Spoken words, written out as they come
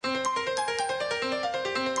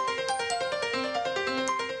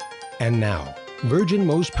And now, Virgin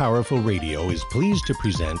Most Powerful Radio is pleased to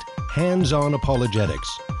present Hands-On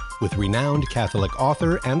Apologetics with renowned Catholic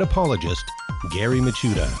author and apologist, Gary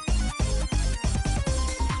Michuta.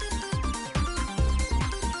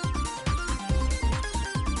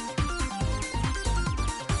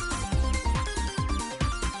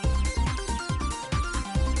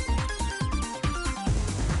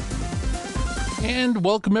 And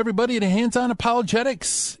welcome everybody to Hands-On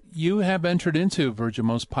Apologetics. You have entered into Virgin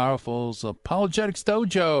Most Powerful's Apologetics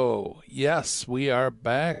Dojo. Yes, we are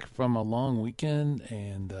back from a long weekend,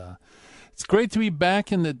 and it's great to be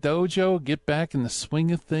back in the dojo, get back in the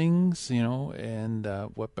swing of things, and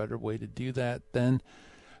what better way to do that than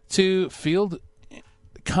to field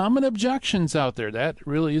common objections out there. That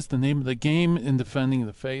really is the name of the game in defending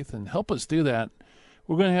the faith, and help us do that.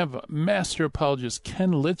 We're going to have Master Apologist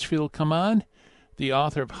Ken Litchfield come on, the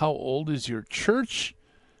author of How Old Is Your Church?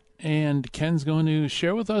 And Ken's going to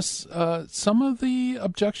share with us some of the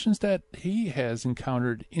objections that he has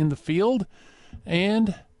encountered in the field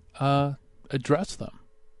and address them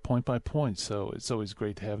point by point. So it's always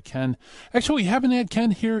great to have Ken. Actually, we haven't had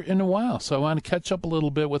Ken here in a while, so I want to catch up a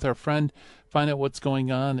little bit with our friend, find out what's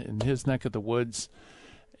going on in his neck of the woods,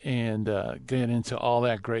 and get into all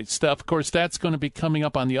that great stuff. Of course, that's going to be coming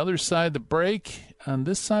up on the other side of the break. On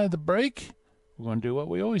this side of the break, we're going to do what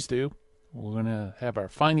we always do. We're going to have our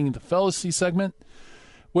Finding the Fallacy segment,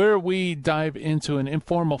 where we dive into an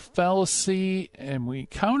informal fallacy and we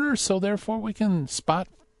counter, so therefore we can spot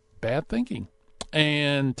bad thinking.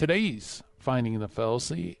 And today's Finding the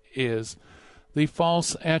Fallacy is the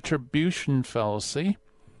false attribution fallacy.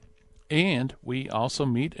 And we also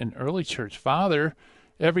meet an early church father.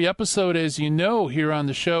 Every episode, as you know, here on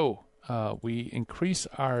the show, we increase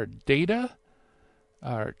our data,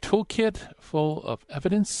 our toolkit full of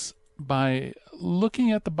evidence, by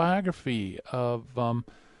looking at the biography of an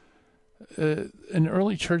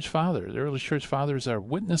early church father. The early church fathers are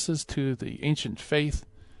witnesses to the ancient faith.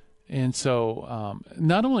 And so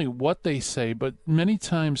not only what they say, but many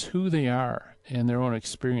times who they are and their own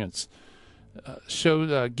experience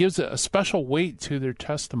gives a special weight to their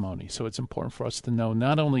testimony. So it's important for us to know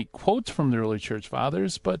not only quotes from the early church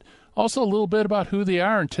fathers, but also a little bit about who they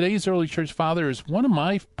are. And today's early church father is one of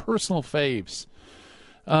my personal faves.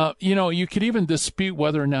 You could even dispute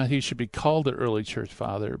whether or not he should be called an early church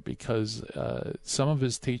father, because some of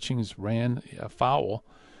his teachings ran afoul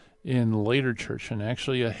in the later church, and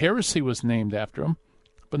actually a heresy was named after him.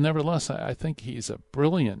 But nevertheless, I think he's a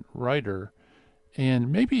brilliant writer, and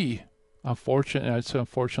maybe it's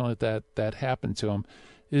unfortunate that happened to him.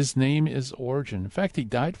 His name is Origen. In fact, he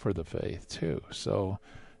died for the faith, too. So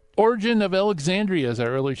Origen of Alexandria is our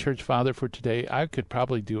early church father for today. I could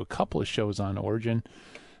probably do a couple of shows on Origen,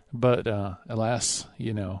 but alas,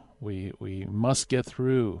 we must get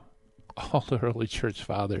through all the early church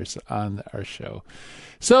fathers on our show.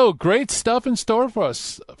 So great stuff in store for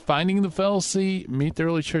us. Finding the Fallacy, meet the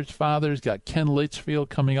early church fathers. Got Ken Litchfield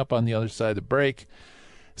coming up on the other side of the break.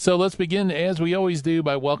 So let's begin, as we always do,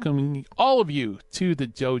 by welcoming all of you to the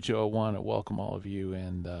dojo. I want to welcome all of you,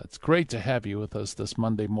 and it's great to have you with us this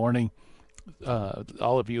Monday morning.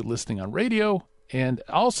 All of you listening on radio, and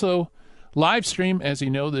also live stream. As you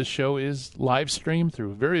know, this show is live streamed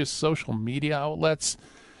through various social media outlets,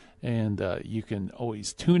 and you can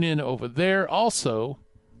always tune in over there. Also,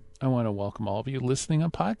 I want to welcome all of you listening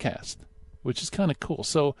on podcast, which is kind of cool.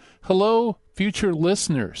 So hello, future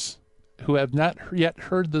listeners who have not yet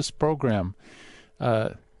heard this program.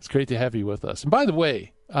 It's great to have you with us. And by the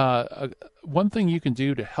way, one thing you can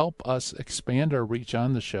do to help us expand our reach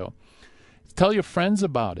on the show is tell your friends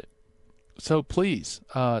about it. So please,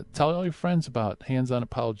 tell all your friends about Hands-On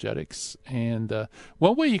Apologetics. And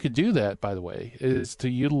one way you could do that, by the way, is to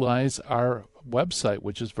utilize our website,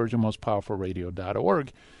 which is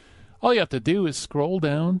virginmostpowerfulradio.org. All you have to do is scroll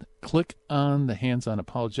down, click on the Hands-On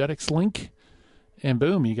Apologetics link, and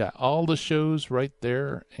boom, you got all the shows right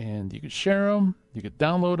there, and you can share them, you can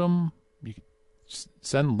download them, you can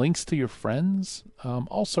send links to your friends,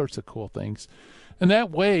 all sorts of cool things. And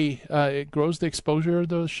that way, it grows the exposure of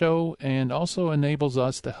the show and also enables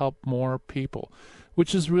us to help more people,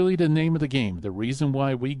 which is really the name of the game. The reason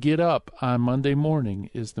why we get up on Monday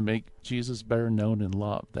morning is to make Jesus better known and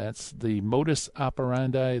loved. That's the modus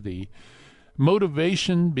operandi, the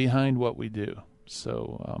motivation behind what we do.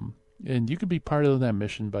 So, and you can be part of that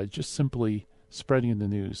mission by just simply spreading the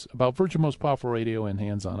news about Virgin Most Powerful Radio and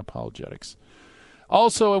Hands-On Apologetics.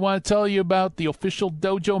 Also, I want to tell you about the official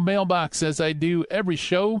dojo mailbox, as I do every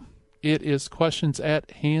show. It is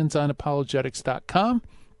questions@handsonapologetics.com.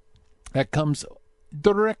 That comes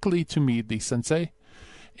directly to me, the sensei,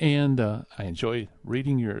 and I enjoy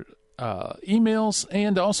reading your emails,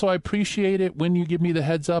 and also I appreciate it when you give me the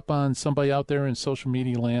heads up on somebody out there in social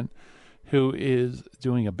media land who is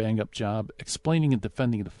doing a bang-up job explaining and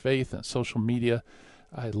defending the faith on social media.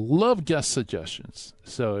 I love guest suggestions.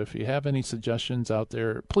 So if you have any suggestions out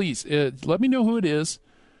there, please let me know who it is.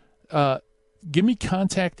 Give me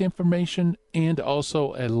contact information and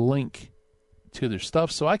also a link to their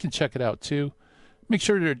stuff so I can check it out too. Make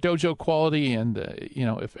sure they're dojo quality, and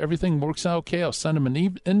if everything works out okay, I'll send them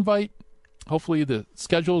an invite. Hopefully the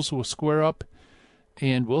schedules will square up,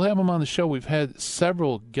 and we'll have them on the show. We've had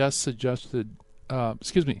several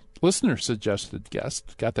listener-suggested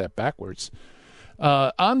guests. Got that backwards.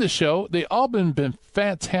 On the show, they all been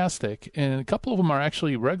fantastic, and a couple of them are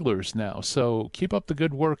actually regulars now. So keep up the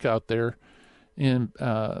good work out there, and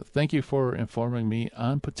thank you for informing me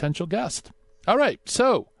on potential guests. All right,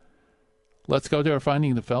 so let's go to our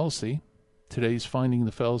Finding the Fallacy. Today's Finding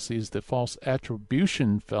the Fallacy is the false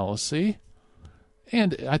attribution fallacy.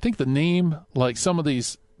 And I think the name, like some of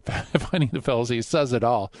these Finding the Fallacy, says it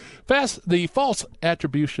all. The false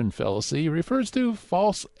attribution fallacy refers to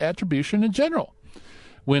false attribution in general.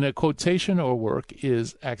 When a quotation or work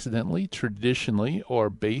is accidentally, traditionally,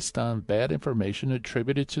 or based on bad information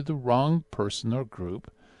attributed to the wrong person or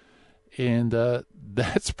group. And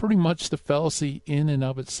that's pretty much the fallacy in and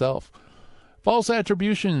of itself. False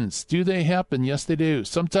attributions, do they happen? Yes, they do.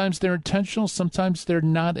 Sometimes they're intentional, sometimes they're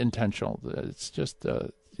not intentional. It's just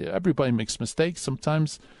everybody makes mistakes.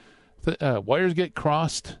 Sometimes wires get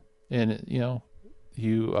crossed, and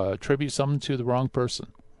you attribute something to the wrong person.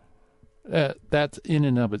 That in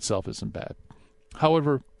and of itself isn't bad.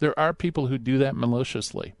 However, there are people who do that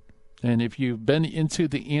maliciously. And if you've been into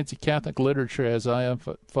the anti-Catholic literature, as I have,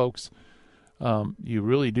 folks, you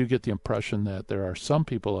really do get the impression that there are some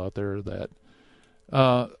people out there that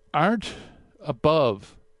aren't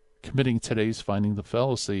above committing today's Finding the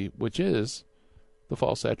Fallacy, which is the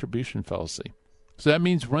false attribution fallacy. So that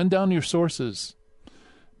means run down your sources.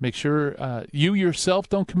 Make sure you yourself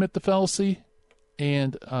don't commit the fallacy.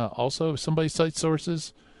 And also, if somebody cites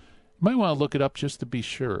sources, you might want to look it up just to be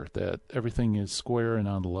sure that everything is square and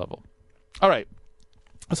on the level. All right.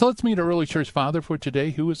 So let's meet our early church father for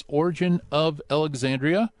today, who is Origen of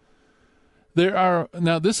Alexandria.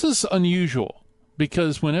 Now this is unusual,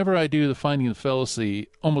 because whenever I do the Finding the Fallacy,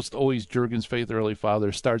 almost always Jurgen's Faith Early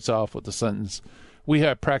Father starts off with the sentence, "We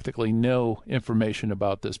have practically no information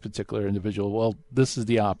about this particular individual." Well, this is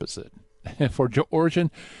the opposite. For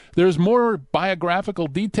Origen, there's more biographical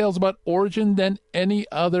details about Origen than any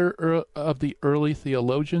other of the early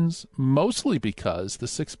theologians, mostly because the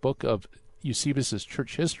sixth book of Eusebius'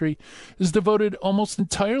 church history is devoted almost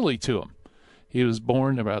entirely to him. He was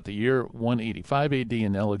born about the year 185 AD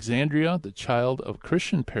in Alexandria, the child of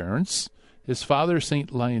Christian parents. His father,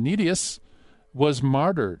 St. Leonidas, was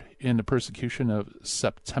martyred in the persecution of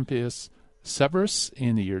Septimius Severus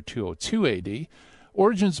in the year 202 AD.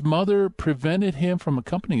 Origen's mother prevented him from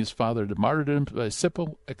accompanying his father to martyrdom by a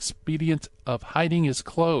simple expedient of hiding his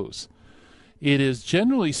clothes. It is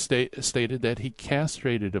generally stated that he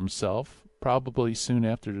castrated himself, probably soon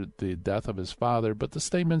after the death of his father, but the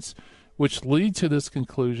statements which lead to this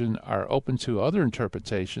conclusion are open to other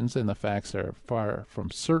interpretations, and the facts are far from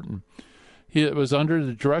certain. It was under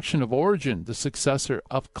the direction of Origen, the successor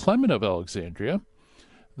of Clement of Alexandria,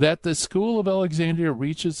 that the school of Alexandria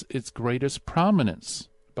reaches its greatest prominence.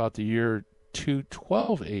 About the year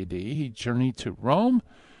 212 AD, he journeyed to Rome,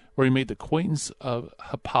 where he made the acquaintance of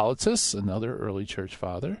Hippolytus, another early church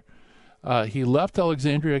father. He left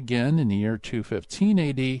Alexandria again in the year 215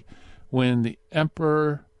 AD, when the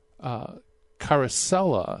emperor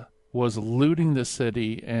Caracalla was looting the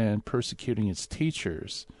city and persecuting its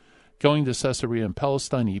teachers. Going to Caesarea in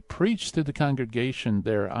Palestine, he preached to the congregation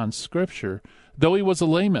there on Scripture, though he was a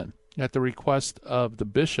layman, at the request of the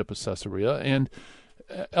bishop of Caesarea and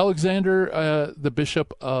Alexander, the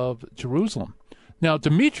bishop of Jerusalem. Now,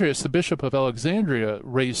 Demetrius, the bishop of Alexandria,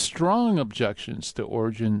 raised strong objections to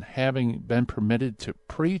Origen having been permitted to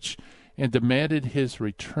preach and demanded his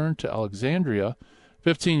return to Alexandria.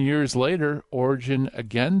 15 years later, Origen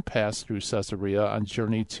again passed through Caesarea on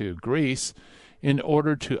journey to Greece in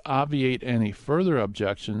order to obviate any further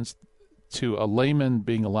objections to a layman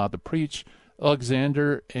being allowed to preach.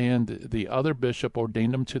 Alexander and the other bishop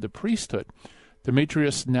ordained him to the priesthood.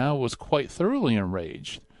 Demetrius now was quite thoroughly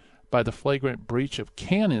enraged by the flagrant breach of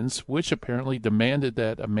canons, which apparently demanded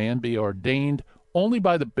that a man be ordained only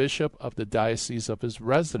by the bishop of the diocese of his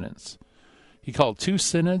residence. He called two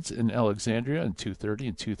synods in Alexandria in 230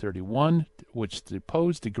 and 231, which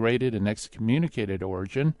deposed, degraded, and excommunicated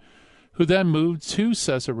Origen, who then moved to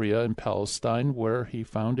Caesarea in Palestine, where he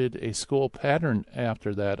founded a school patterned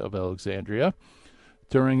after that of Alexandria.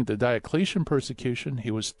 During the Diocletian persecution,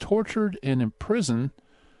 he was tortured and imprisoned,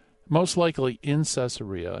 most likely in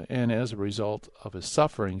Caesarea, and as a result of his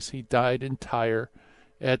sufferings, he died in Tyre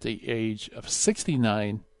at the age of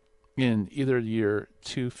 69 in either the year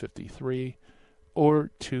 253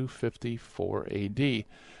 or 254 AD.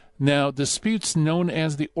 Now, disputes known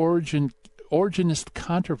as the Origenist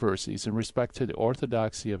controversies in respect to the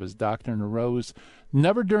orthodoxy of his doctrine arose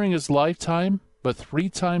never during his lifetime, but 3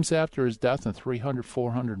 times after his death in 300,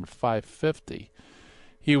 400, and 550.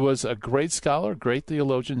 He was a great scholar, great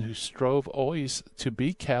theologian who strove always to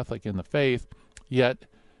be Catholic in the faith, yet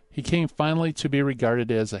he came finally to be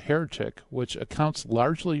regarded as a heretic, which accounts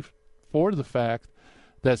largely for the fact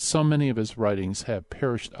that so many of his writings have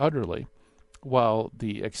perished utterly, while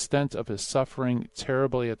the extent of his suffering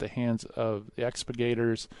terribly at the hands of the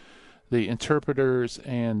expurgators, the interpreters,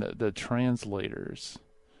 and the translators.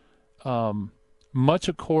 Much,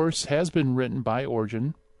 of course, has been written by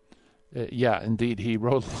Origen. Yeah, indeed, he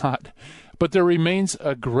wrote a lot. But there remains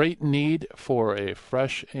a great need for a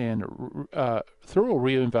fresh and thorough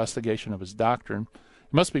reinvestigation of his doctrine.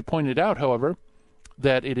 It must be pointed out, however,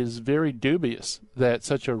 that it is very dubious that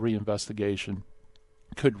such a reinvestigation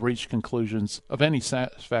could reach conclusions of any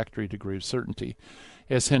satisfactory degree of certainty.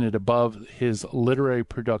 As hinted above, his literary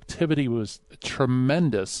productivity was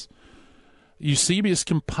tremendous. Eusebius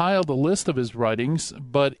compiled a list of his writings,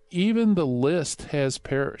 but even the list has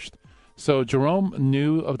perished. So Jerome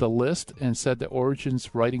knew of the list and said that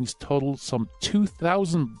Origen's writings totaled some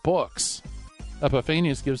 2,000 books.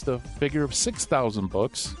 Epiphanius gives the figure of 6,000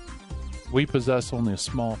 books. We possess only a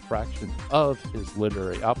small fraction of his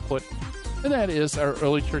literary output, and that is our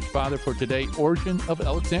early church father for today, Origen of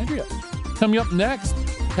Alexandria. Coming up next,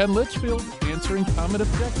 Ken Litchfield answering common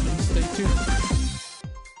objections. Stay tuned.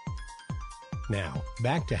 Now,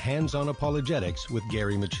 back to Hands-On Apologetics with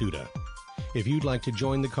Gary Michuta. If you'd like to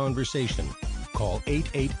join the conversation, call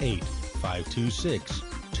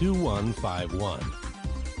 888-526-2151.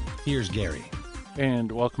 Here's Gary.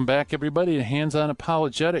 And welcome back, everybody, to Hands-On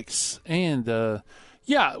Apologetics. And,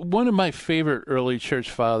 one of my favorite early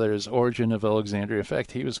church fathers, Origen of Alexandria. In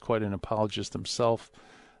fact, he was quite an apologist himself.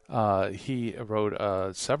 He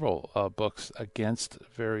wrote several books against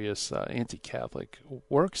various anti-Catholic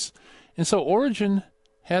works. And so Origen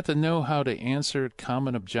had to know how to answer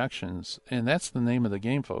common objections, and that's the name of the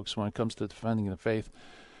game, folks, when it comes to defending the faith.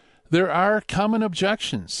 There are common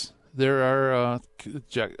objections. There are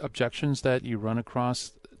objections that you run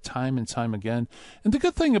across time and time again. And the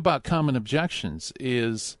good thing about common objections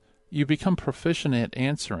is you become proficient at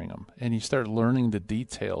answering them, and you start learning the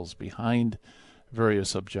details behind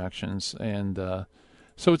various objections. And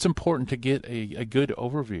so it's important to get a good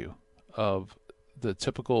overview of the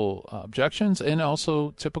typical objections and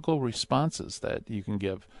also typical responses that you can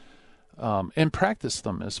give, and practice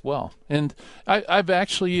them as well. And I've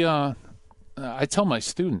actually, I tell my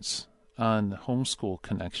students on Homeschool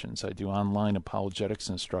Connections, I do online apologetics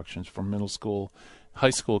instructions for middle school,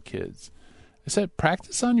 high school kids. I said,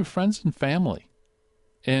 practice on your friends and family.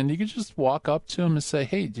 And you can just walk up to them and say,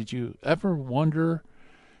 hey, did you ever wonder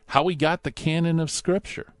how we got the canon of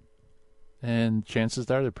Scripture? And chances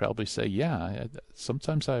are they'd probably say, yeah,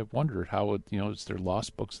 sometimes I've wondered how, is there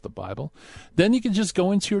lost books of the Bible? Then you can just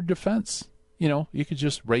go into your defense. You could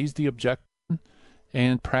just raise the objection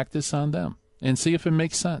and practice on them and see if it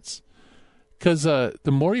makes sense. Because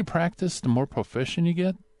the more you practice, the more proficient you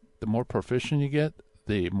get. The more proficient you get,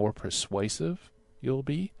 the more persuasive you'll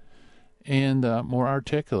be and more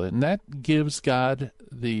articulate. And that gives God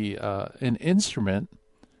an instrument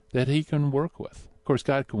that he can work with. Of course,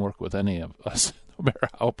 God can work with any of us, no matter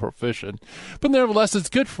how proficient. But nevertheless, it's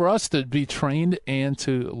good for us to be trained and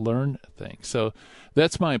to learn things. So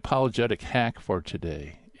that's my apologetic hack for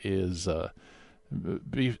today is, learn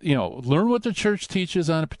what the church teaches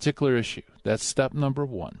on a particular issue. That's step number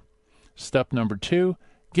 1. Step number 2,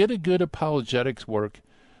 get a good apologetics work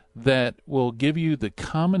that will give you the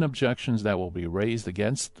common objections that will be raised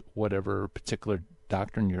against whatever particular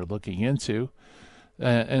doctrine you're looking into.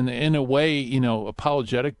 And in a way,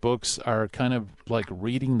 apologetic books are kind of like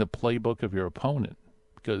reading the playbook of your opponent,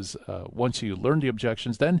 because once you learn the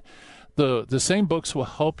objections, then the same books will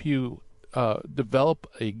help you develop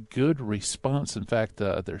a good response. In fact,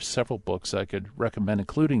 there's several books I could recommend,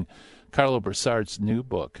 including Carlo Broussard's new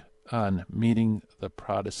book on Meeting the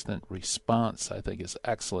Protestant Response, I think is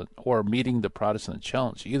excellent, or Meeting the Protestant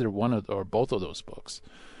Challenge. Either one or both of those books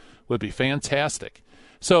would be fantastic.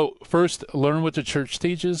 So first, learn what the church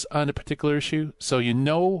teaches on a particular issue, so you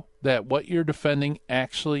know that what you're defending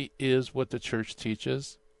actually is what the church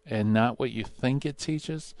teaches and not what you think it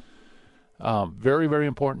teaches. Very, very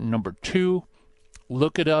important. Number 2,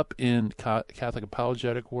 look it up in Catholic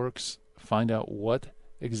apologetic works. Find out what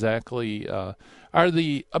exactly are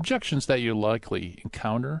the objections that you likely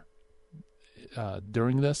encounter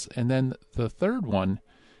during this. And then the third one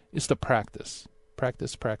is to practice.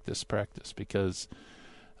 Practice, because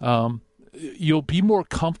you'll be more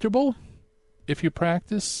comfortable if you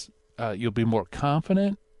practice. You'll be more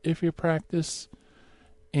confident if you practice.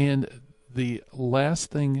 And the last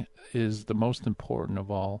thing is the most important of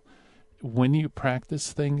all. When you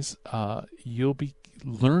practice things, you'll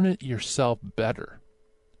learn it yourself better,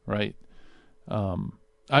 right? I'm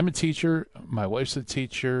a teacher. My wife's a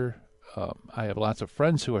teacher. I have lots of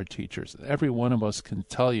friends who are teachers. Every one of us can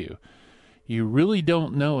tell you, you really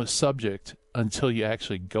don't know a subject until you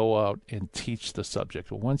actually go out and teach the subject.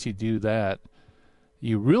 But once you do that,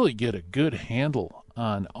 you really get a good handle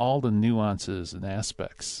on all the nuances and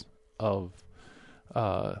aspects of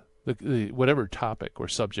whatever topic or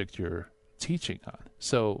subject you're teaching on.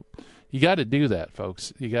 So you got to do that,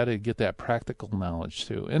 folks. You got to get that practical knowledge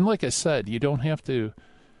too. And like I said, you don't have to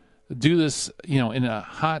do this, in a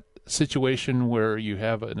hot situation where you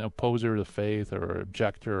have an opposer to faith or an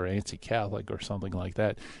objector or anti-Catholic or something like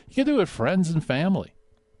that. You can do it with friends and family.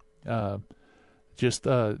 Just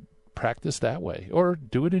practice that way, or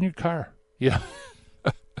do it in your car. Yeah.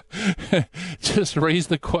 Just raise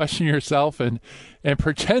the question yourself and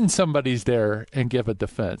pretend somebody's there and give a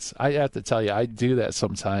defense. I have to tell you, I do that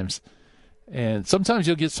sometimes. And sometimes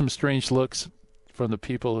you'll get some strange looks from the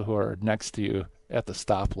people who are next to you at the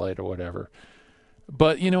stoplight or whatever.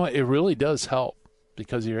 But, it really does help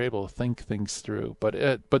because you're able to think things through.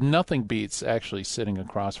 But nothing beats actually sitting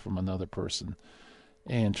across from another person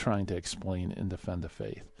and trying to explain and defend the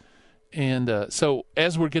faith. And so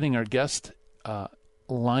as we're getting our guest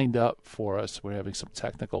lined up for us, we're having some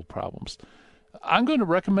technical problems. I'm going to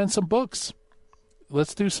recommend some books.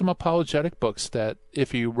 Let's do some apologetic books that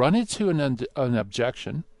if you run into an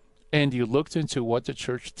objection and you looked into what the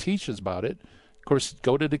church teaches about it, of course,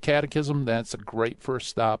 go to the Catechism. That's a great first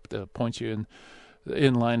stop to point you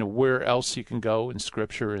in line of where else you can go in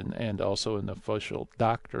Scripture and also in the official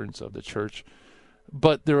doctrines of the church.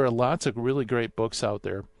 But there are lots of really great books out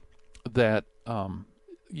there that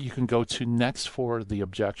you can go to next for the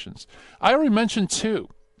objections. I already mentioned 2.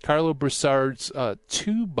 Carlo Broussard's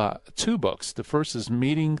two books. The first is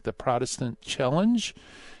Meeting the Protestant Challenge,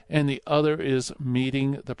 and the other is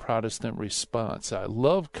Meeting the Protestant Response. I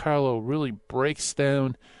love Carlo really breaks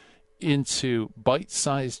down into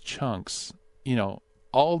bite-sized chunks,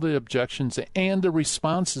 all the objections and the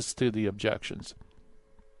responses to the objections.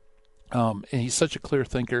 And he's such a clear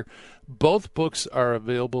thinker. Both books are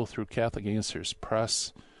available through Catholic Answers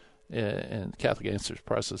Press, and Catholic Answers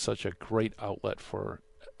Press is such a great outlet for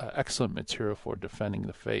excellent material for defending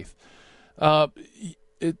the faith.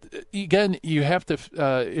 Again, you have to,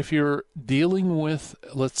 if you're dealing with,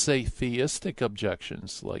 let's say, theistic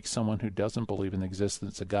objections, like someone who doesn't believe in the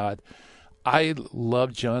existence of God, I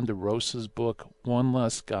love John DeRosa's book, One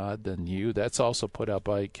Less God Than You. That's also put out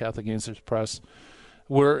by Catholic Answers Press,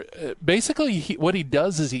 where basically what he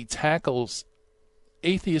does is he tackles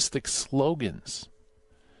atheistic slogans.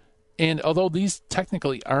 And although these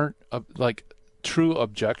technically aren't like true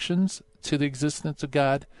objections to the existence of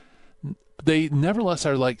God, they nevertheless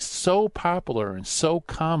are like so popular and so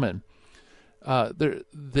common.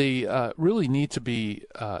 They really need to be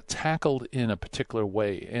tackled in a particular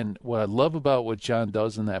way. And what I love about what John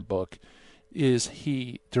does in that book is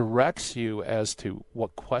he directs you as to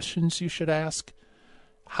what questions you should ask,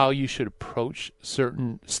 how you should approach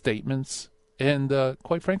certain statements. And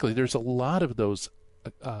quite frankly, there's a lot of those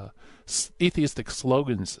atheistic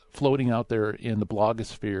slogans floating out there in the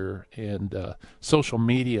blogosphere and social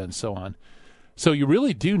media and so on. So you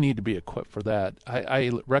really do need to be equipped for that.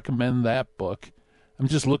 I recommend that book. I'm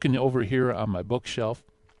just looking over here on my bookshelf.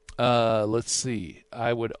 Let's see.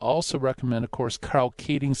 I would also recommend, of course, Carl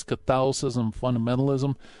Keating's Catholicism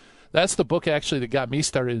Fundamentalism. That's the book actually that got me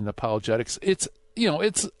started in apologetics. It's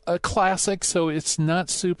a classic, so it's not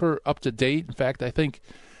super up to date. In fact, I think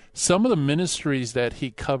some of the ministries that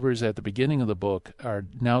he covers at the beginning of the book are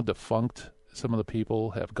now defunct. Some of the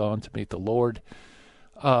people have gone to meet the Lord.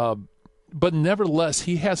 But nevertheless,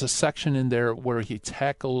 he has a section in there where he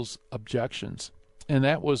tackles objections. And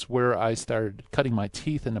that was where I started cutting my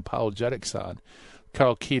teeth in apologetics on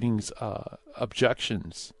Carl Keating's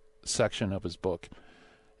objections section of his book.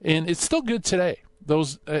 And it's still good today.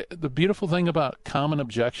 The beautiful thing about common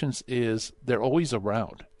objections is they're always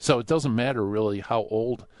around. So it doesn't matter really how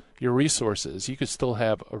old your resource is. You could still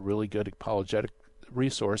have a really good apologetic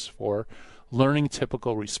resource for learning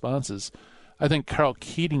typical responses. I think Carl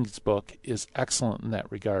Keating's book is excellent in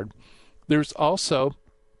that regard. There's also,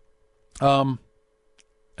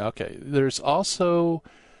 there's also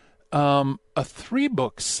a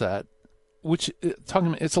 3-book set, which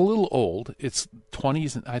it's a little old. It's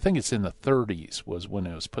 20s, I think it's in the 30s was when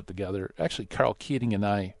it was put together. Actually, Carl Keating and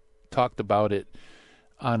I talked about it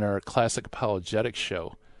on our Classic Apologetics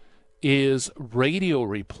show. Is Radio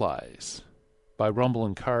Replies by Rumble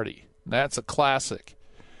and Carty. That's a classic.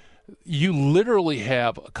 You literally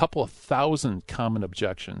have a couple of thousand common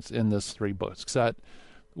objections in this 3-book set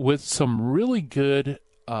with some really good,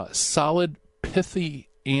 solid, pithy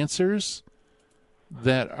answers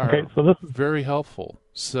that are very helpful.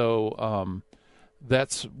 So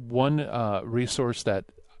that's one resource that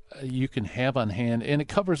you can have on hand, and it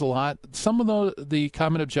covers a lot. Some of the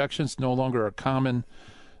common objections no longer are common.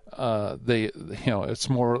 It's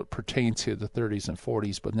more pertain to the 30s and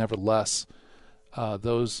 40s, but nevertheless,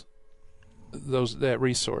 that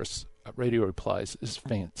resource, Radio Replies, is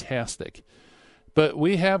fantastic. But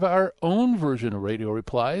we have our own version of Radio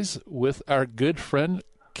Replies with our good friend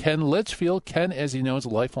Ken Litchfield. Ken, as you know, is a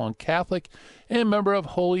lifelong Catholic and member of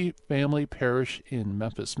Holy Family Parish in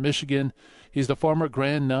Memphis, Michigan. He's the former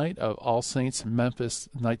Grand Knight of All Saints Memphis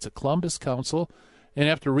Knights of Columbus Council, and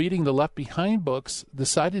after reading the Left Behind books,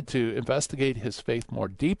 decided to investigate his faith more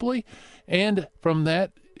deeply, and from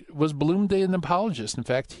that was bloomed an apologist. In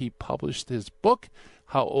fact, he published his book,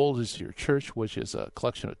 How Old Is Your Church?, which is a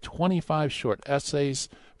collection of 25 short essays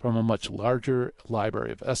from a much larger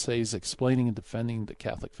library of essays explaining and defending the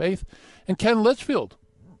Catholic faith. And Ken Litchfield,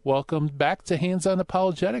 welcome back to Hands On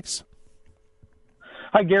Apologetics.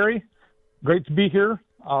 Hi, Gary. Great to be here.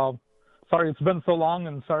 Sorry it's been so long,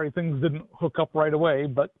 and sorry things didn't hook up right away,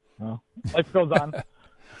 but life goes on.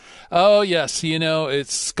 Oh, yes.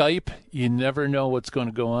 It's Skype. You never know what's going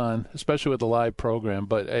to go on, especially with a live program,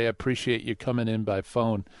 but I appreciate you coming in by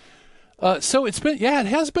phone. So it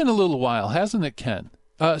has been a little while, hasn't it, Ken?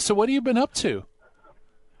 So what have you been up to?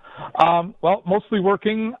 Well, mostly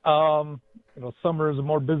working. Summer is a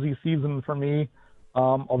more busy season for me,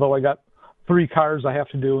 although I got 3 cars I have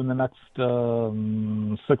to do in the next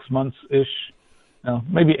 6 months-ish,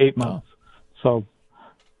 maybe 8 months. So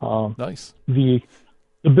nice. The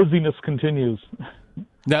busyness continues.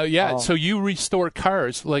 Now, so you restore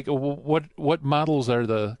cars. Like, what models are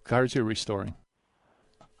the cars you're restoring?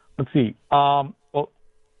 Let's see. Well,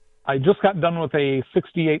 I just got done with a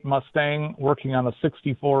 68 Mustang, working on a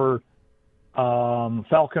 64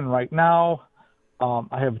 Falcon right now.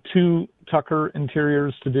 I have 2 Tucker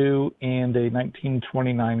interiors to do and a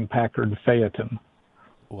 1929 Packard Phaeton.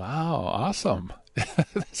 Wow, awesome.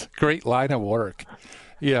 That's a great line of work.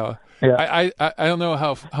 Yeah. I don't know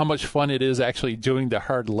how much fun it is actually doing the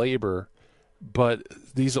hard labor, but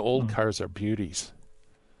these old cars are beauties.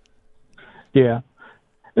 Yeah.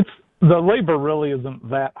 The labor really isn't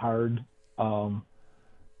that hard. And,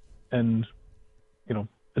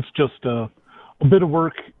 it's just a bit of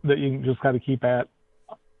work that you just got to keep at.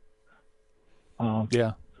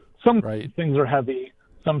 Some things are heavy.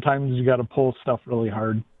 Sometimes you got to pull stuff really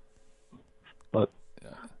hard. But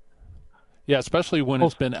yeah, especially when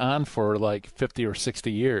it's been on for like 50 or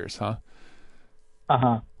 60 years, huh?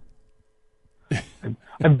 Uh-huh.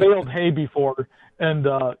 I've baled hay before, and,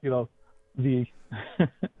 the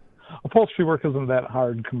upholstery work isn't that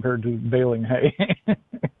hard compared to baling hay.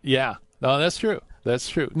 Yeah, no, that's true. That's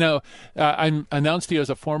true. Now, I announced you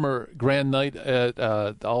as a former Grand Knight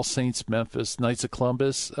at All Saints Memphis Knights of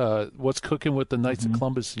Columbus. What's cooking with the Knights of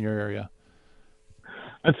Columbus in your area?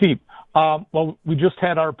 Let's see. Well, we just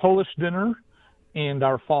had our Polish dinner and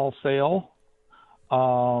our fall sale,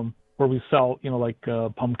 where we sell,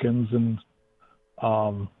 pumpkins and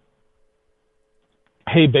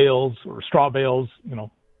hay bales or straw bales,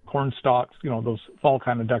 corn stalks, those fall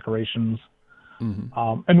kind of decorations.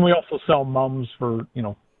 Mm-hmm. And we also sell mums for,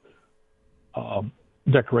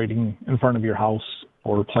 decorating in front of your house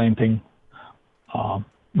or planting.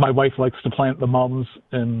 My wife likes to plant the mums,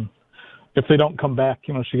 and if they don't come back,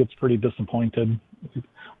 she gets pretty disappointed.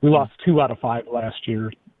 We lost 2 out of 5 last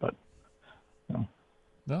year, but,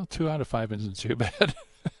 No, 2 out of 5 isn't too bad.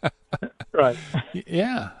 Right.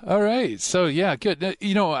 Yeah. All right. So, yeah, good.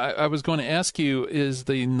 I was going to ask you, is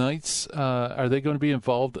the Knights, are they going to be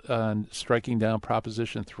involved on striking down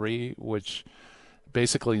Proposition 3, which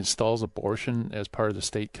basically installs abortion as part of the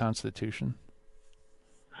state constitution?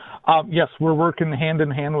 Yes, we're working hand in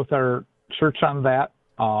hand with our church on that.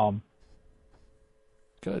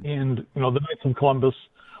 Good. And, the Knights of Columbus,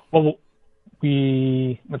 well,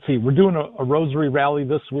 we're doing a rosary rally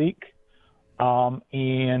this week. And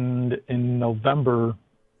in November,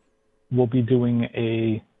 we'll be doing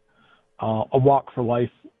a walk for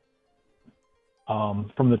life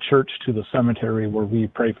from the church to the cemetery, where we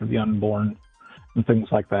pray for the unborn and things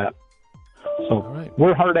like that. So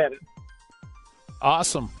We're hard at it.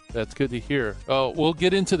 Awesome. That's good to hear. We'll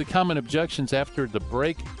get into the common objections after the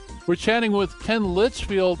break. We're chatting with Ken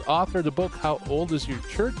Litchfield, author of the book, How Old Is Your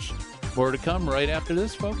Church? More to come right after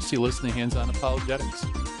this, folks. You listen to Hands On Apologetics.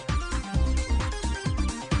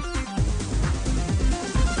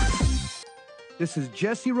 This is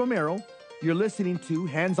Jesse Romero. You're listening to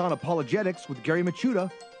Hands On Apologetics with Gary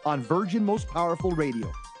Machuda on Virgin Most Powerful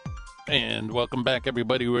Radio. And welcome back,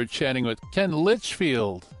 everybody. We're chatting with Ken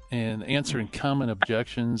Litchfield and answering common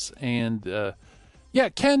objections. And,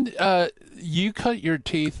 Ken, you cut your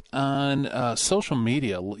teeth on social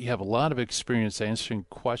media. You have a lot of experience answering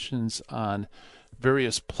questions on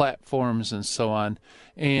various platforms and so on.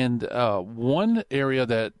 And one area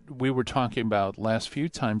that we were talking about last few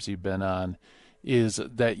times you've been on is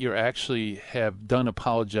that you actually have done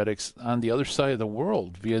apologetics on the other side of the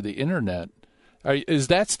world via the internet. Is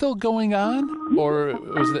that still going on, or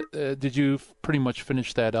did you pretty much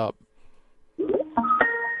finish that up?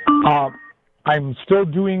 I'm still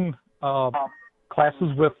doing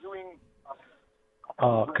classes with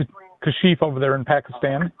Kashif over there in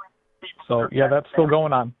Pakistan. So, that's still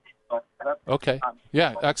going on. Okay.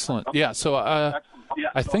 Yeah, excellent. Yeah, so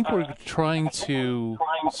I think we're trying to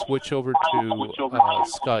switch over to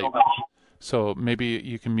Skype. So maybe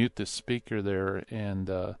you can mute the speaker there, and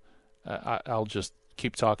I'll just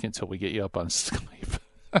keep talking until we get you up on Skype.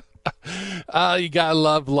 You gotta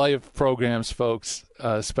love live programs, folks,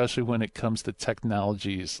 especially when it comes to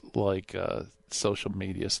technologies like social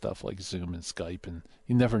media stuff like Zoom and Skype, and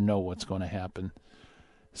you never know what's going to happen.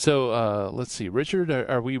 So let's see. Richard,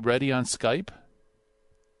 are we ready on Skype?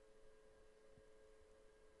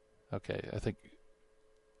 Okay, I think.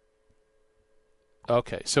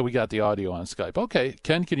 Okay, so we got the audio on Skype. Okay,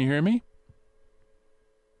 Ken, can you hear me?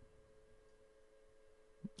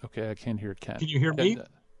 Okay, I can't hear Ken. Can you hear me?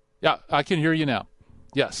 Yeah, I can hear you now.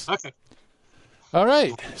 Yes. Okay. All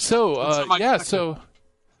right. So,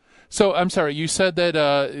 so I'm sorry. You said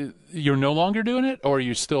that you're no longer doing it, or are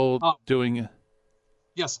you still doing?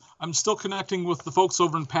 Yes, I'm still connecting with the folks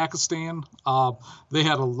over in Pakistan. They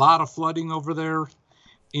had a lot of flooding over there,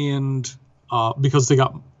 and because they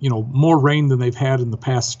got more rain than they've had in the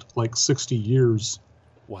past 60 years.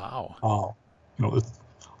 Wow.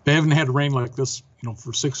 They haven't had rain like this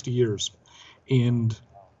for 60 years, and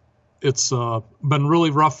it's been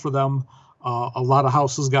really rough for them. A lot of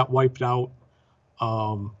houses got wiped out,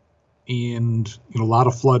 and a lot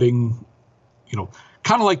of flooding.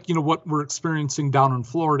 Kind of like what we're experiencing down in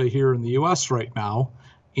Florida here in the U.S. right now,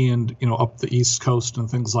 and up the East Coast and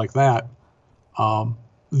things like that.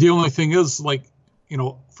 The only thing is,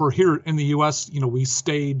 for here in the U.S., we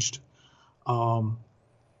staged,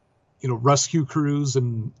 rescue crews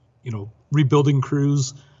and rebuilding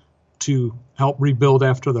crews to help rebuild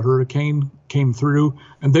after the hurricane came through,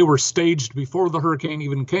 and they were staged before the hurricane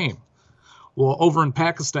even came. Well, over in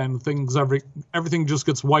Pakistan, everything just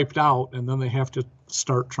gets wiped out, and then they have to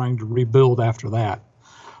start trying to rebuild after that.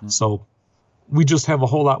 Mm-hmm. So we just have a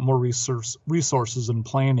whole lot more resources and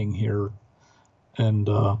planning here, and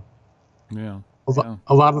a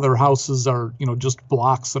lot of their houses are just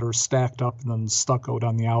blocks that are stacked up and then stuccoed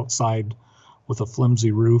on the outside with a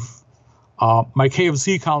flimsy roof. My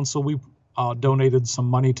KFC council, we donated some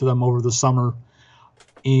money to them over the summer,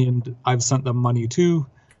 and I've sent them money too.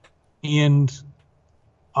 And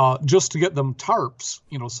just to get them tarps,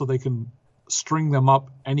 so they can string them up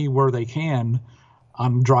anywhere they can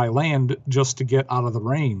on dry land just to get out of the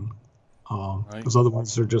rain. Because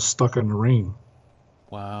otherwise they're just stuck in the rain.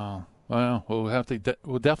 Wow. Well,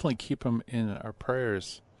 we'll definitely keep them in our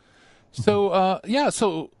prayers. So,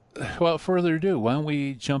 without further ado, why don't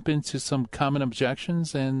we jump into some common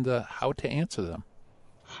objections and how to answer them?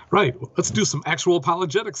 Right. Let's do some actual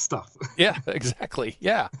apologetic stuff. Yeah, exactly.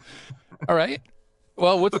 Yeah. All right.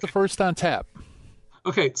 Well, what's the first on tap?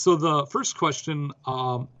 Okay. So the first question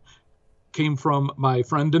came from my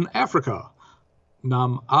friend in Africa,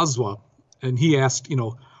 Nam Azwa. And he asked,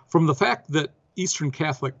 from the fact that Eastern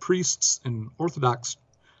Catholic priests and Orthodox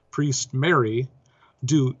priests marry,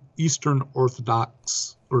 do Eastern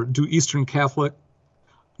Catholic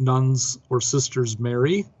nuns or sisters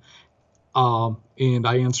marry? And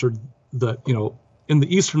I answered that, in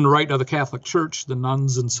the Eastern Rite of the Catholic Church, the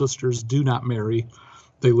nuns and sisters do not marry.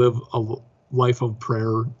 They live a life of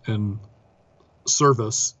prayer and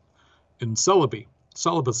service in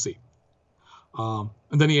celibacy. And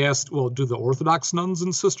then he asked, well, do the Orthodox nuns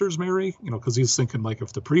and sisters marry? Because he's thinking, like,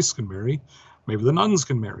 if the priests can marry, maybe the nuns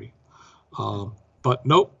can marry. But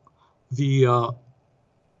nope, the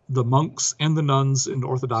monks and the nuns in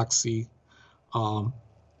Orthodoxy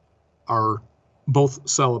are both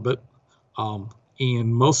celibate,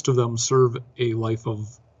 and most of them serve a life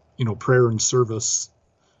of, prayer and service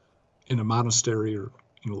in a monastery or,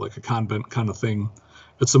 like a convent kind of thing.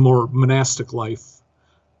 It's a more monastic life.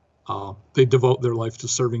 They devote their life to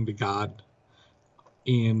serving to God.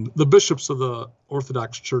 And the bishops of the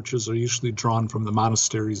Orthodox churches are usually drawn from the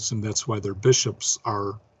monasteries, and that's why their bishops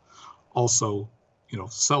are also,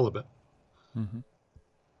 celibate. Mm-hmm.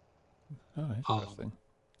 Oh, interesting.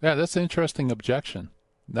 Yeah, that's an interesting objection.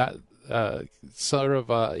 That sort of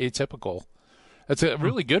atypical. That's a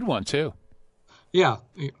really good one, too. Yeah,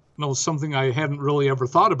 something I hadn't really ever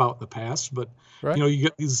thought about in the past, but, right. You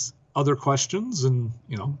get these other questions, and,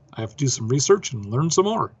 I have to do some research and learn some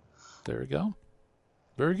more. There we go.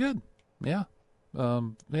 Very good. Yeah.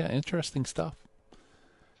 Interesting stuff.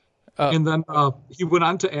 And then he went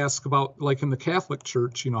on to ask about, like in the Catholic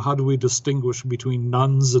Church, how do we distinguish between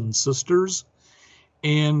nuns and sisters?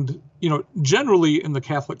 And, generally in the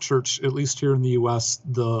Catholic Church, at least here in the U.S.,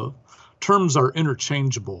 the terms are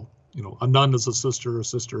interchangeable. A nun is a sister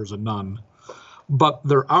is a nun. But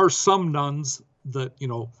there are some nuns that,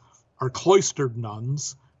 are cloistered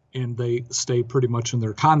nuns, and they stay pretty much in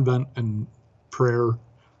their convent and prayer,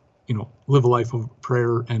 live a life of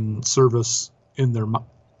prayer and service in their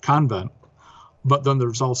convent. But then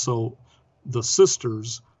there's also the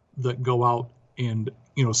sisters that go out and,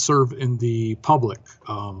 serve in the public,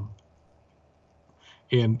 and,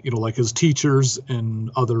 like as teachers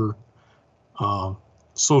and other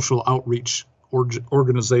social outreach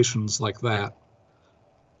organizations like that.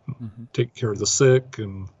 Mm-hmm. Take care of the sick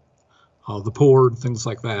and the poor, things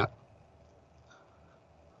like that.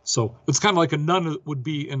 So it's kind of like a nun would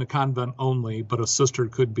be in a convent only, but a sister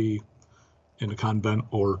could be in a convent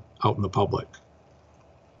or out in the public.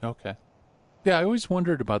 Okay. Yeah, I always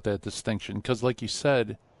wondered about that distinction because, like you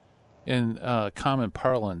said, in common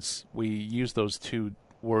parlance, we use those two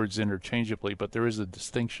words interchangeably, but there is a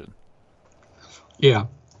distinction. Yeah.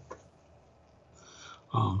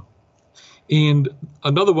 And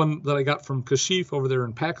another one that I got from Kashif over there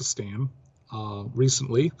in Pakistan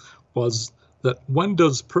recently was that when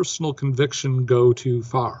does personal conviction go too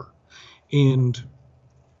far? And,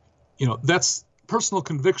 that's personal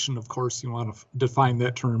conviction, of course, you want to define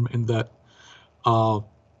that term in that,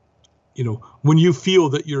 when you feel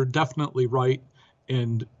that you're definitely right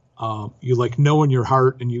and you know in your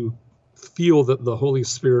heart and you feel that the Holy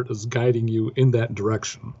Spirit is guiding you in that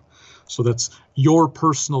direction. So that's your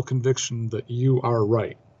personal conviction that you are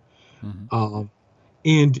right. Mm-hmm.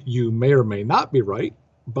 And you may or may not be right,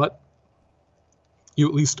 but you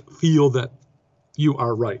at least feel that you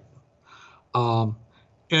are right.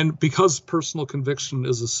 And because personal conviction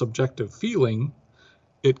is a subjective feeling,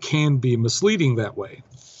 it can be misleading that way.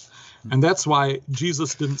 Mm-hmm. And that's why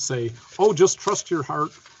Jesus didn't say, just trust your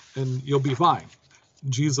heart and you'll be fine.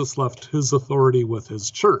 Jesus left his authority with his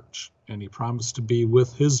church, and he promised to be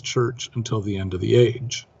with his church until the end of the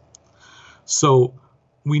age. So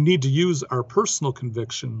we need to use our personal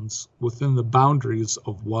convictions within the boundaries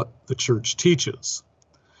of what the church teaches.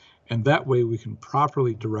 And that way we can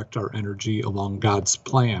properly direct our energy along God's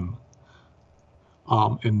plan,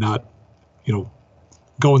 and not,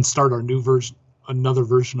 go and start another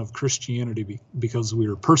version of Christianity because we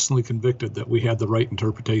were personally convicted that we had the right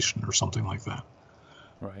interpretation or something like that.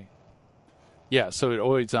 Right. Yeah, so it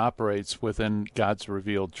always operates within God's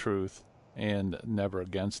revealed truth and never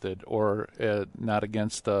against it, or not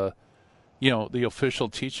against the official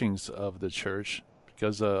teachings of the church,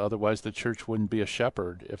 because otherwise the church wouldn't be a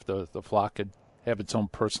shepherd if the flock could have its own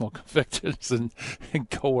personal convictions and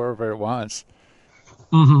go wherever it wants.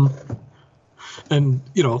 Mm-hmm. And,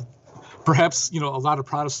 perhaps, a lot of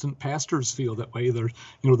Protestant pastors feel that way.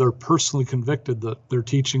 They're personally convicted that they're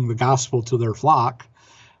teaching the gospel to their flock,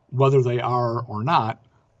 whether they are or not,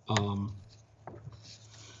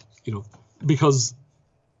 because,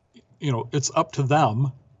 it's up to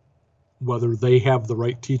them whether they have the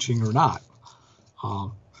right teaching or not.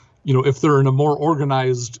 If they're in a more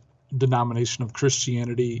organized denomination of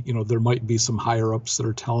Christianity, there might be some higher ups that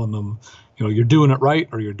are telling them, you're doing it right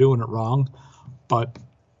or you're doing it wrong. But,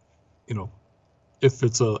 if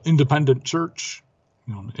it's an independent church,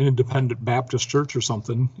 an independent Baptist church or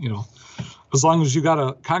something, as long as you got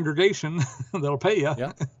a congregation that'll pay you,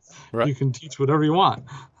 yeah, right. You can teach whatever you want.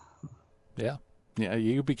 Yeah. Yeah.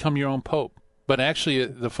 You become your own pope. But actually,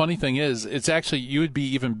 the funny thing is, it's actually you would be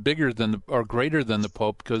even bigger than or greater than the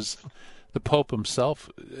Pope, because the Pope himself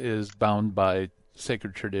is bound by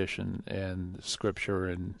sacred tradition and Scripture,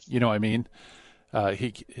 and you know what I mean.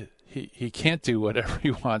 He can't do whatever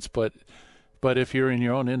he wants, but if you're in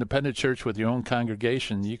your own independent church with your own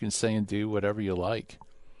congregation, you can say and do whatever you like.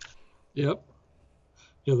 Yep.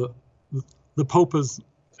 Yeah. The Pope is,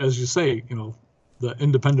 as you say, the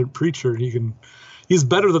independent preacher. He's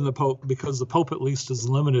better than the Pope because the Pope at least is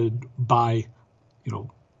limited by,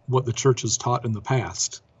 what the church has taught in the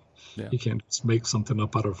past. Yeah. He can't just make something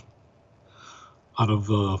up out of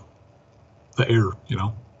the air.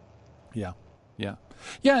 Yeah.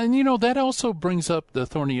 Yeah, and that also brings up the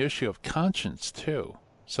thorny issue of conscience too.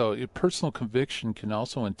 So personal conviction can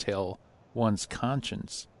also entail one's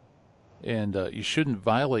conscience, and you shouldn't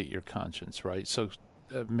violate your conscience, right? So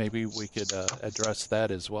maybe we could address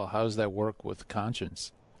that as well. How does that work with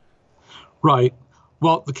conscience? Right.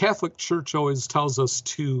 Well, the Catholic Church always tells us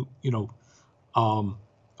to,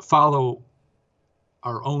 follow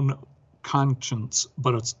our own conscience,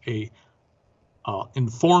 but it's a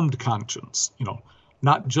informed conscience,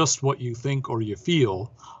 not just what you think or you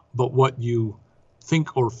feel, but what you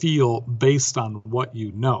think or feel based on what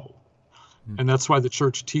you know. Mm-hmm. And that's why the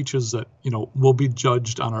church teaches that, we'll be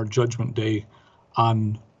judged on our judgment day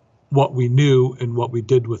on what we knew and what we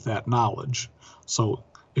did with that knowledge. So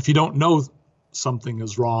if you don't know something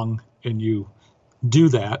is wrong and you do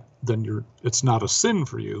that, then it's not a sin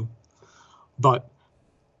for you. But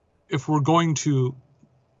if we're going to,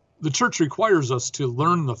 the church requires us to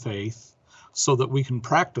learn the faith so that we can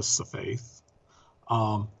practice the faith.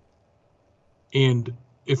 And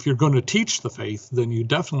if you're going to teach the faith, then you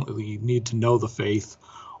definitely need to know the faith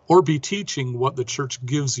or be teaching what the church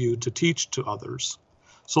gives you to teach to others.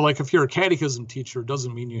 So like if you're a catechism teacher, it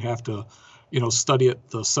doesn't mean you have to, study at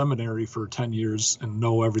the seminary for 10 years and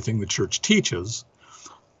know everything the church teaches.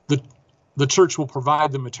 The church will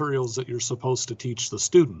provide the materials that you're supposed to teach the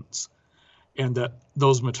students, and that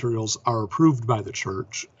those materials are approved by the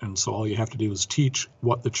church. And so all you have to do is teach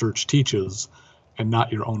what the church teaches and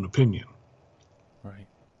not your own opinion. Right.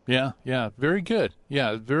 Yeah. Very good.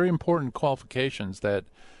 Yeah. Very important qualifications that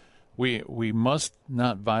we must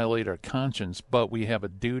not violate our conscience, but we have a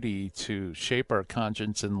duty to shape our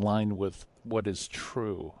conscience in line with what is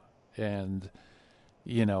true. And,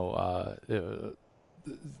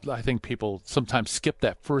 I think people sometimes skip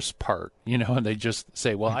that first part, and they just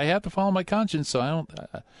say, well, I have to follow my conscience, so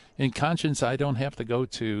in conscience, I don't have to go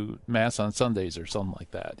to Mass on Sundays or something like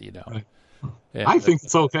that, Right. I think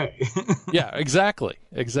it's okay. Yeah, exactly.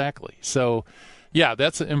 So, yeah,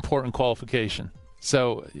 that's an important qualification.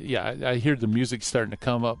 So, yeah, I hear the music starting to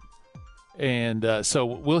come up. And so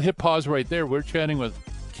we'll hit pause right there. We're chatting with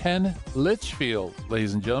Ken Litchfield,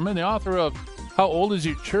 ladies and gentlemen, the author of How Old Is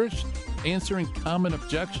Your Church? Answering Common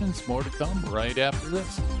Objections. More to come right after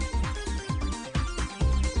this.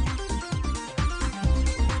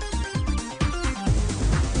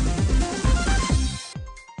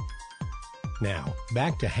 Now,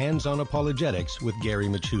 back to Hands-On Apologetics with Gary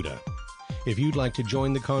Machuda. If you'd like to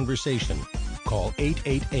join the conversation, call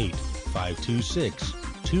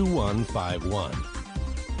 888-526-2151.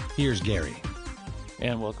 Here's Gary.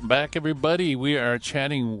 And welcome back, everybody. We are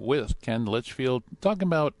chatting with Ken Litchfield, talking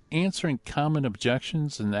about answering common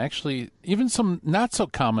objections and actually even some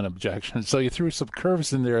not-so-common objections. So you threw some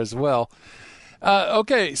curves in there as well.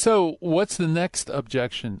 Okay, so what's the next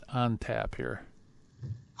objection on tap here?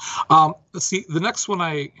 Let's see. The next one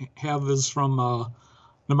I have is from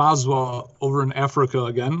Namazwa over in Africa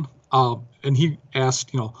again. And he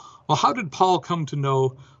asked, well, how did Paul come to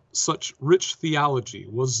know such rich theology?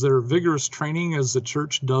 Was there vigorous training as the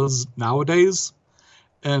church does nowadays?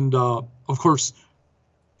 And of course,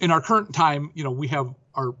 in our current time, we have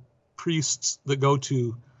our priests that go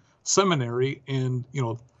to seminary and,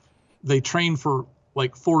 they train for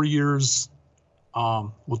like 4 years,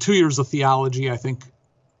 2 years of theology, I think,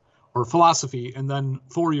 or philosophy, and then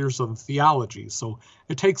 4 years of theology. So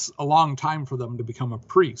it takes a long time for them to become a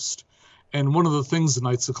priest. And one of the things the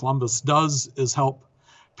Knights of Columbus does is help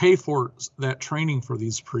pay for that training for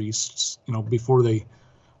these priests, before they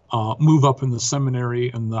move up in the seminary,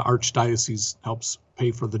 and the archdiocese helps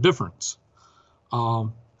pay for the difference.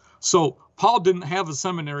 So Paul didn't have a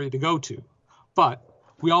seminary to go to, but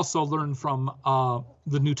we also learn from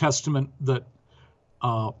the New Testament that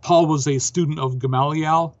Paul was a student of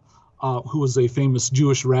Gamaliel, who was a famous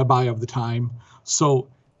Jewish rabbi of the time. So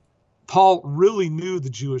Paul really knew the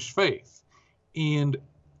Jewish faith, and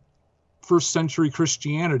first century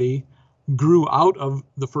Christianity grew out of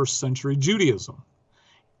the first century Judaism.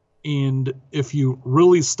 And if you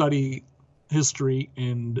really study history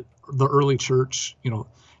and the early church,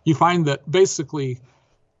 you find that basically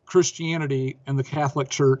Christianity and the Catholic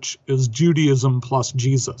Church is Judaism plus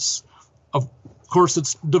Jesus. Of course,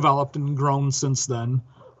 it's developed and grown since then,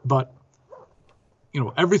 but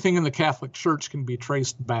everything in the Catholic Church can be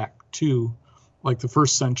traced back to like the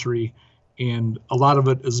first century, and a lot of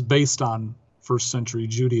it is based on first century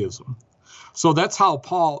Judaism. So that's how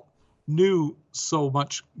Paul knew so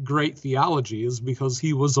much great theology, is because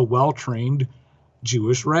he was a well-trained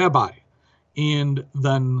Jewish rabbi. And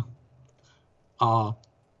then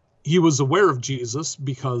he was aware of Jesus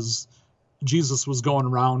because Jesus was going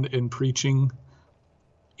around and preaching,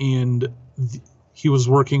 and he was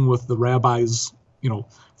working with the rabbis,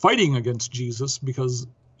 fighting against Jesus because,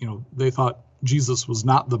 they thought Jesus was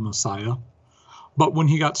not the Messiah. But when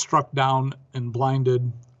he got struck down and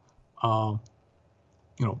blinded,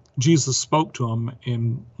 Jesus spoke to him,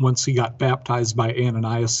 and once he got baptized by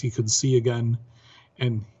Ananias, he could see again,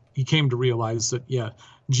 and he came to realize that,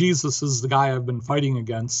 Jesus is the guy I've been fighting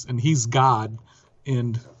against, and he's God,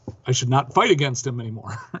 and I should not fight against him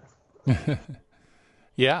anymore. Very.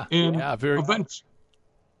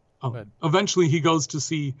 Eventually, he goes to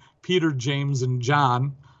see Peter, James, and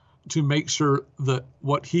John to make sure that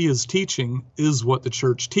what he is teaching is what the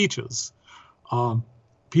church teaches.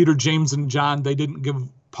 Peter, James, and John, they didn't give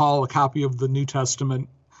Paul a copy of the New Testament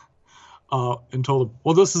and told him,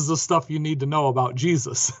 well, this is the stuff you need to know about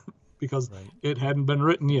Jesus, because it hadn't been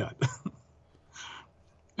written yet.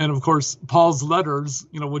 And of course, Paul's letters,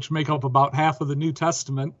 which make up about half of the New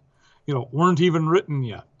Testament, weren't even written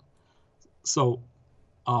yet. So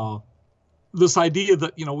this idea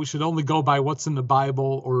that, we should only go by what's in the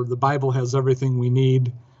Bible, or the Bible has everything we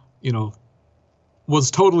need,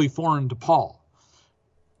 was totally foreign to Paul.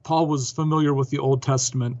 Paul was familiar with the Old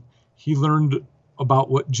Testament. He learned about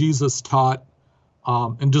what Jesus taught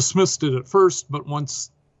and dismissed it at first, but once,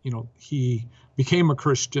 he became a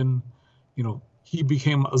Christian, he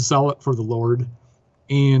became a zealot for the Lord.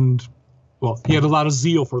 And, he had a lot of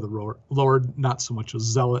zeal for the Lord, not so much a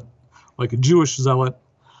zealot, like a Jewish zealot,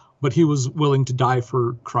 but he was willing to die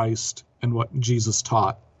for Christ and what Jesus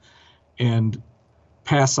taught and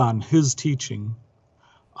pass on his teaching.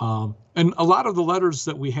 And a lot of the letters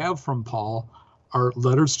that we have from Paul are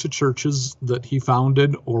letters to churches that he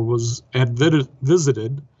founded or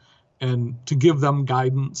visited, and to give them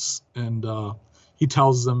guidance. And he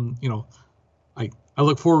tells them, I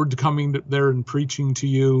look forward to coming there and preaching to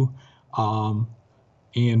you,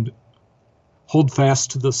 and hold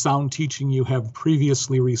fast to the sound teaching you have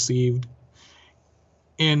previously received.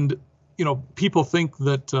 And, people think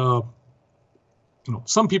that,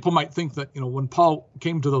 some people might think that, when Paul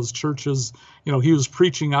came to those churches, he was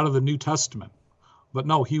preaching out of the New Testament. But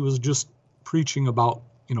no, he was just preaching about,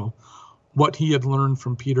 what he had learned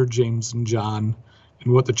from Peter, James, and John,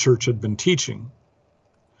 and what the church had been teaching.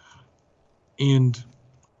 And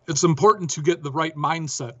it's important to get the right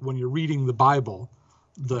mindset when you're reading the Bible,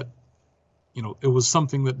 that, it was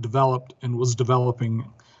something that developed and was developing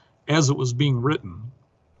as it was being written.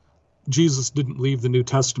 Jesus didn't leave the New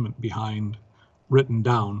Testament behind, written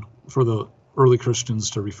down for the early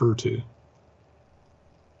Christians to refer to.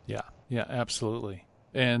 Yeah, absolutely.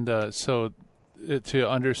 And so to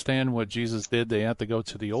understand what Jesus did, they have to go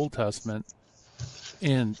to the Old Testament.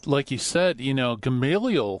 And like you said,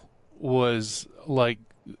 Gamaliel was like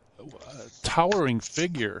a towering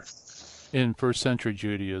figure in first century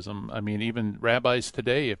Judaism. I mean, even rabbis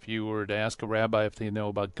today, if you were to ask a rabbi if they know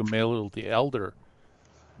about Gamaliel the Elder,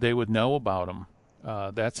 they would know about him.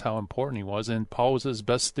 That's how important he was, and Paul was his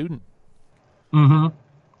best student. Mm-hmm.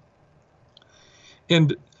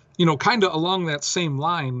 And, kind of along that same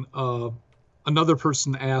line, another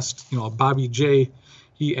person asked, Bobby J.,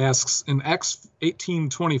 he asks, in Acts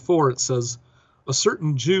 18:24, it says, a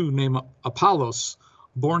certain Jew named Apollos,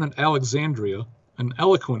 born in Alexandria, an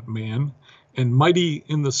eloquent man and mighty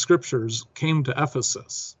in the scriptures, came to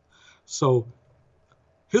Ephesus. So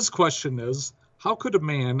his question is, how could a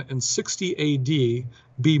man in 60 A.D.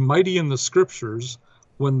 be mighty in the scriptures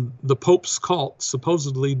when the Pope's cult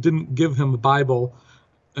supposedly didn't give him a Bible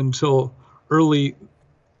until the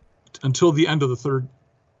end of the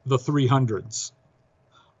 300s,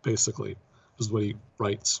 basically, is what he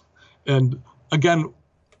writes. And again,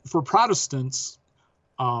 for Protestants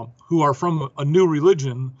who are from a new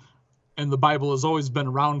religion, and the Bible has always been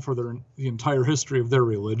around for the entire history of their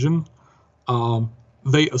religion,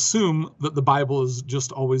 they assume that the Bible has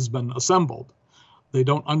just always been assembled. They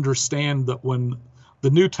don't understand that when the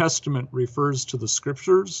New Testament refers to the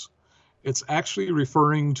scriptures, it's actually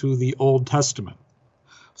referring to the Old Testament.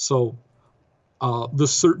 So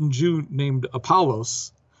this certain Jew named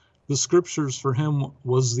Apollos, the scriptures for him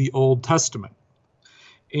was the Old Testament.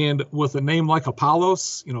 And with a name like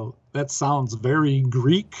Apollos, that sounds very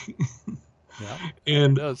Greek. Yeah,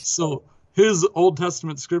 and so his Old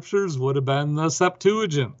Testament scriptures would have been the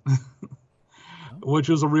Septuagint, which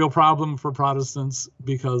was a real problem for Protestants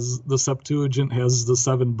because the Septuagint has the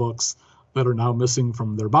 7 books that are now missing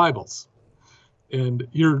from their Bibles. And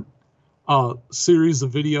your series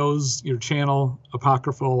of videos, your channel,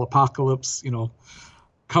 Apocryphal Apocalypse,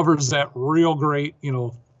 covers that real great,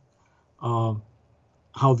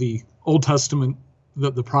 how the Old Testament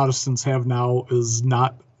that the Protestants have now is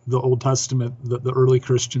not the Old Testament that the early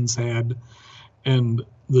Christians had. And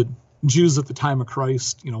the Jews at the time of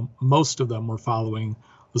Christ, most of them were following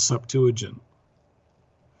the Septuagint.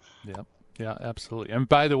 Yep. Yeah, absolutely. And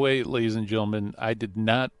by the way, ladies and gentlemen, I did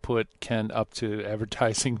not put Ken up to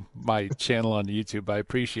advertising my channel on YouTube. I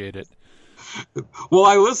appreciate it. Well,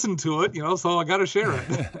 I listened to it, so I got to share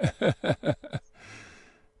it.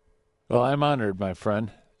 Well, I'm honored, my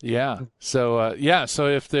friend. Yeah. So, so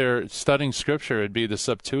if they're studying Scripture, it'd be the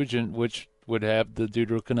Septuagint, which would have the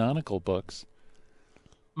Deuterocanonical books.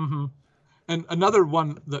 Mm-hmm. And another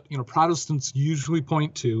one that Protestants usually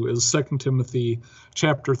point to is 2 Timothy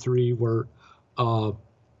chapter 3, where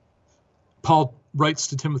Paul writes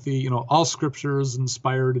to Timothy, all Scripture is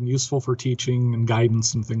inspired and useful for teaching and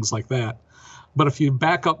guidance and things like that. But if you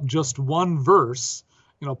back up just one verse,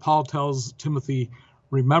 Paul tells Timothy,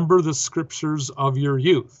 remember the Scriptures of your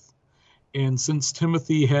youth. And since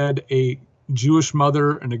Timothy had a Jewish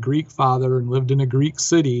mother and a Greek father and lived in a Greek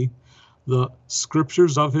city, the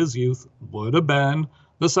Scriptures of his youth would have been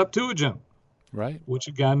the Septuagint, right? Which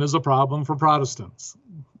again is a problem for Protestants.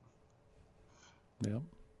 Yeah,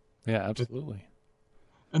 absolutely.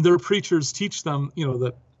 And their preachers teach them,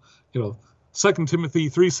 that 2 Timothy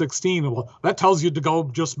 3:16. Well, that tells you to go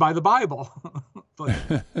just by the Bible.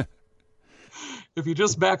 But if you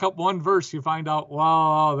just back up one verse, you find out,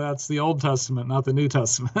 wow, that's the Old Testament, not the New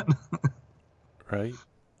Testament. Right.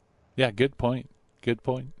 Yeah. Good point. Good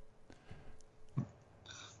point.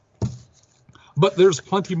 But there's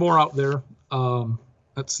plenty more out there.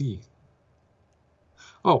 Let's see.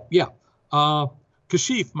 Oh, yeah.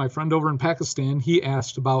 Kashif, my friend over in Pakistan, he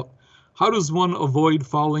asked about how does one avoid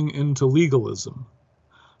falling into legalism?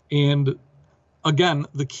 And again,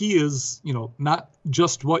 the key is, not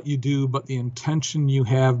just what you do, but the intention you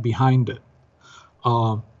have behind it.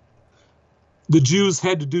 The Jews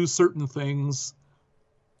had to do certain things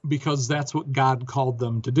because that's what God called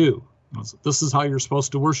them to do. This is how you're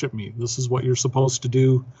supposed to worship me. This is what you're supposed to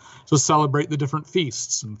do to celebrate the different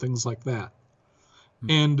feasts and things like that.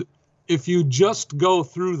 And if you just go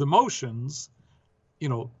through the motions,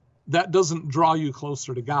 that doesn't draw you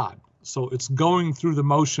closer to God. So it's going through the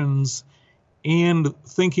motions and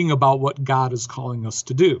thinking about what God is calling us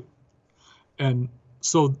to do. And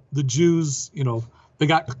so the Jews,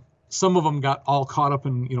 some of them got all caught up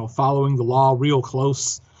in, following the law real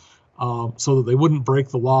close, so that they wouldn't break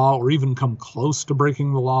the law or even come close to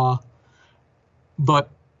breaking the law. But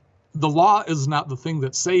the law is not the thing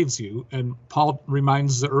that saves you. And Paul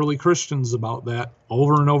reminds the early Christians about that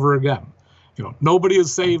over and over again. Nobody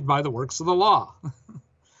is saved by the works of the law.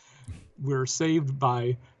 We're saved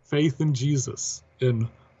by faith in Jesus.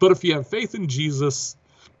 But if you have faith in Jesus,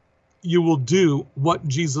 you will do what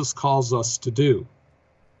Jesus calls us to do.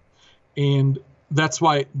 And that's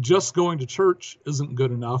why just going to church isn't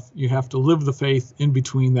good enough. You have to live the faith in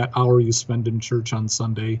between that hour you spend in church on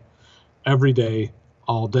Sunday, every day,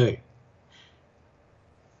 all day.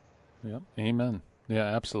 Yep. Amen. Yeah,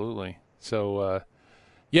 absolutely. So,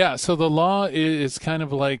 so the law is kind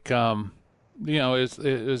of like, it's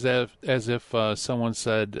as if someone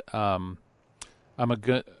said,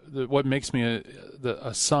 what makes me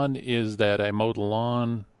a son is that I mow the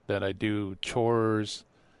lawn, that I do chores,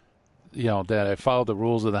 that I follow the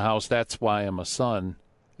rules of the house. That's why I'm a son.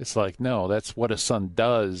 It's like, no, that's what a son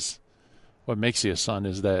does. What makes you a son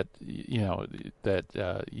is that,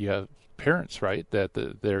 that you have parents, right?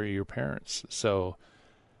 That they're your parents. So,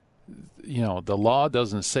 the law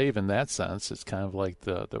doesn't save in that sense. It's kind of like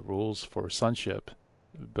the rules for sonship,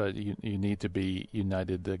 but you need to be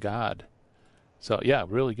united to God. So, yeah,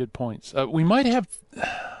 really good points. We might have...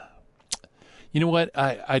 You know what?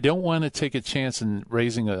 I don't want to take a chance in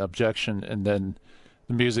raising an objection and then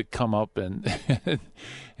the music come up and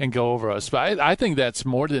and go over us. But I think that's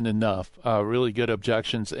more than enough. Really good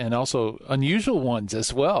objections and also unusual ones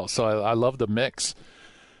as well. So I love the mix.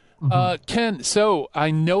 Mm-hmm. Ken, so I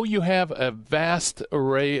know you have a vast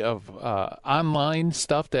array of online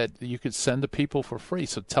stuff that you could send to people for free.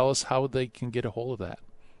 So tell us how they can get a hold of that.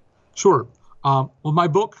 Sure. Well, my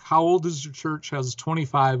book, How Old Is Your Church, has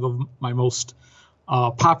 25 of my most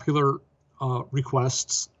popular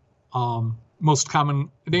requests. Most common,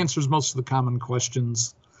 it answers most of the common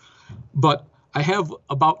questions. But I have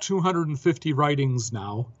about 250 writings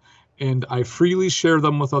now, and I freely share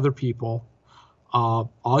them with other people.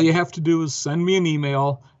 All you have to do is send me an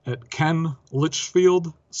email at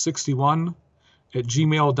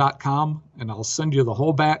kenlichfield61@gmail.com, and I'll send you the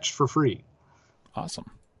whole batch for free. Awesome.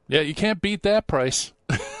 Yeah, you can't beat that price.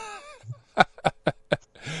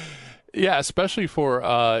 Yeah, especially for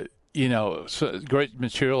great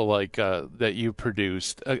material like that you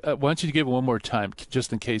produced. Why don't you give it one more time,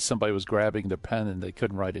 just in case somebody was grabbing the pen and they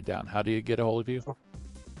couldn't write it down? How do you get a hold of you?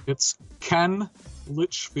 It's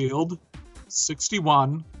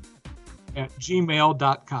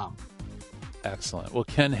kenlichfield61@gmail.com. Excellent. Well,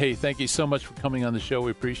 Ken, hey, thank you so much for coming on the show.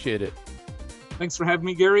 We appreciate it. Thanks for having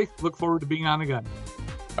me, Gary. Look forward to being on again.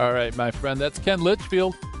 All right, my friend. That's Ken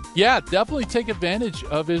Litchfield. Yeah, definitely take advantage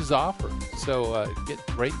of his offer. So get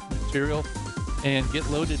great material and get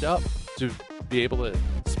loaded up to be able to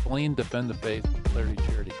explain, defend the faith, clarity,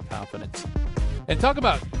 charity, confidence. And talk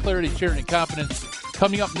about clarity, charity, and confidence.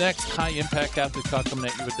 Coming up next, High Impact Catholic Talk coming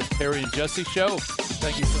at you with the Terry and Jesse Show.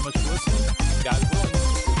 Thank you so much for listening. God willing,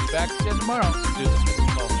 we'll be back again tomorrow. Do this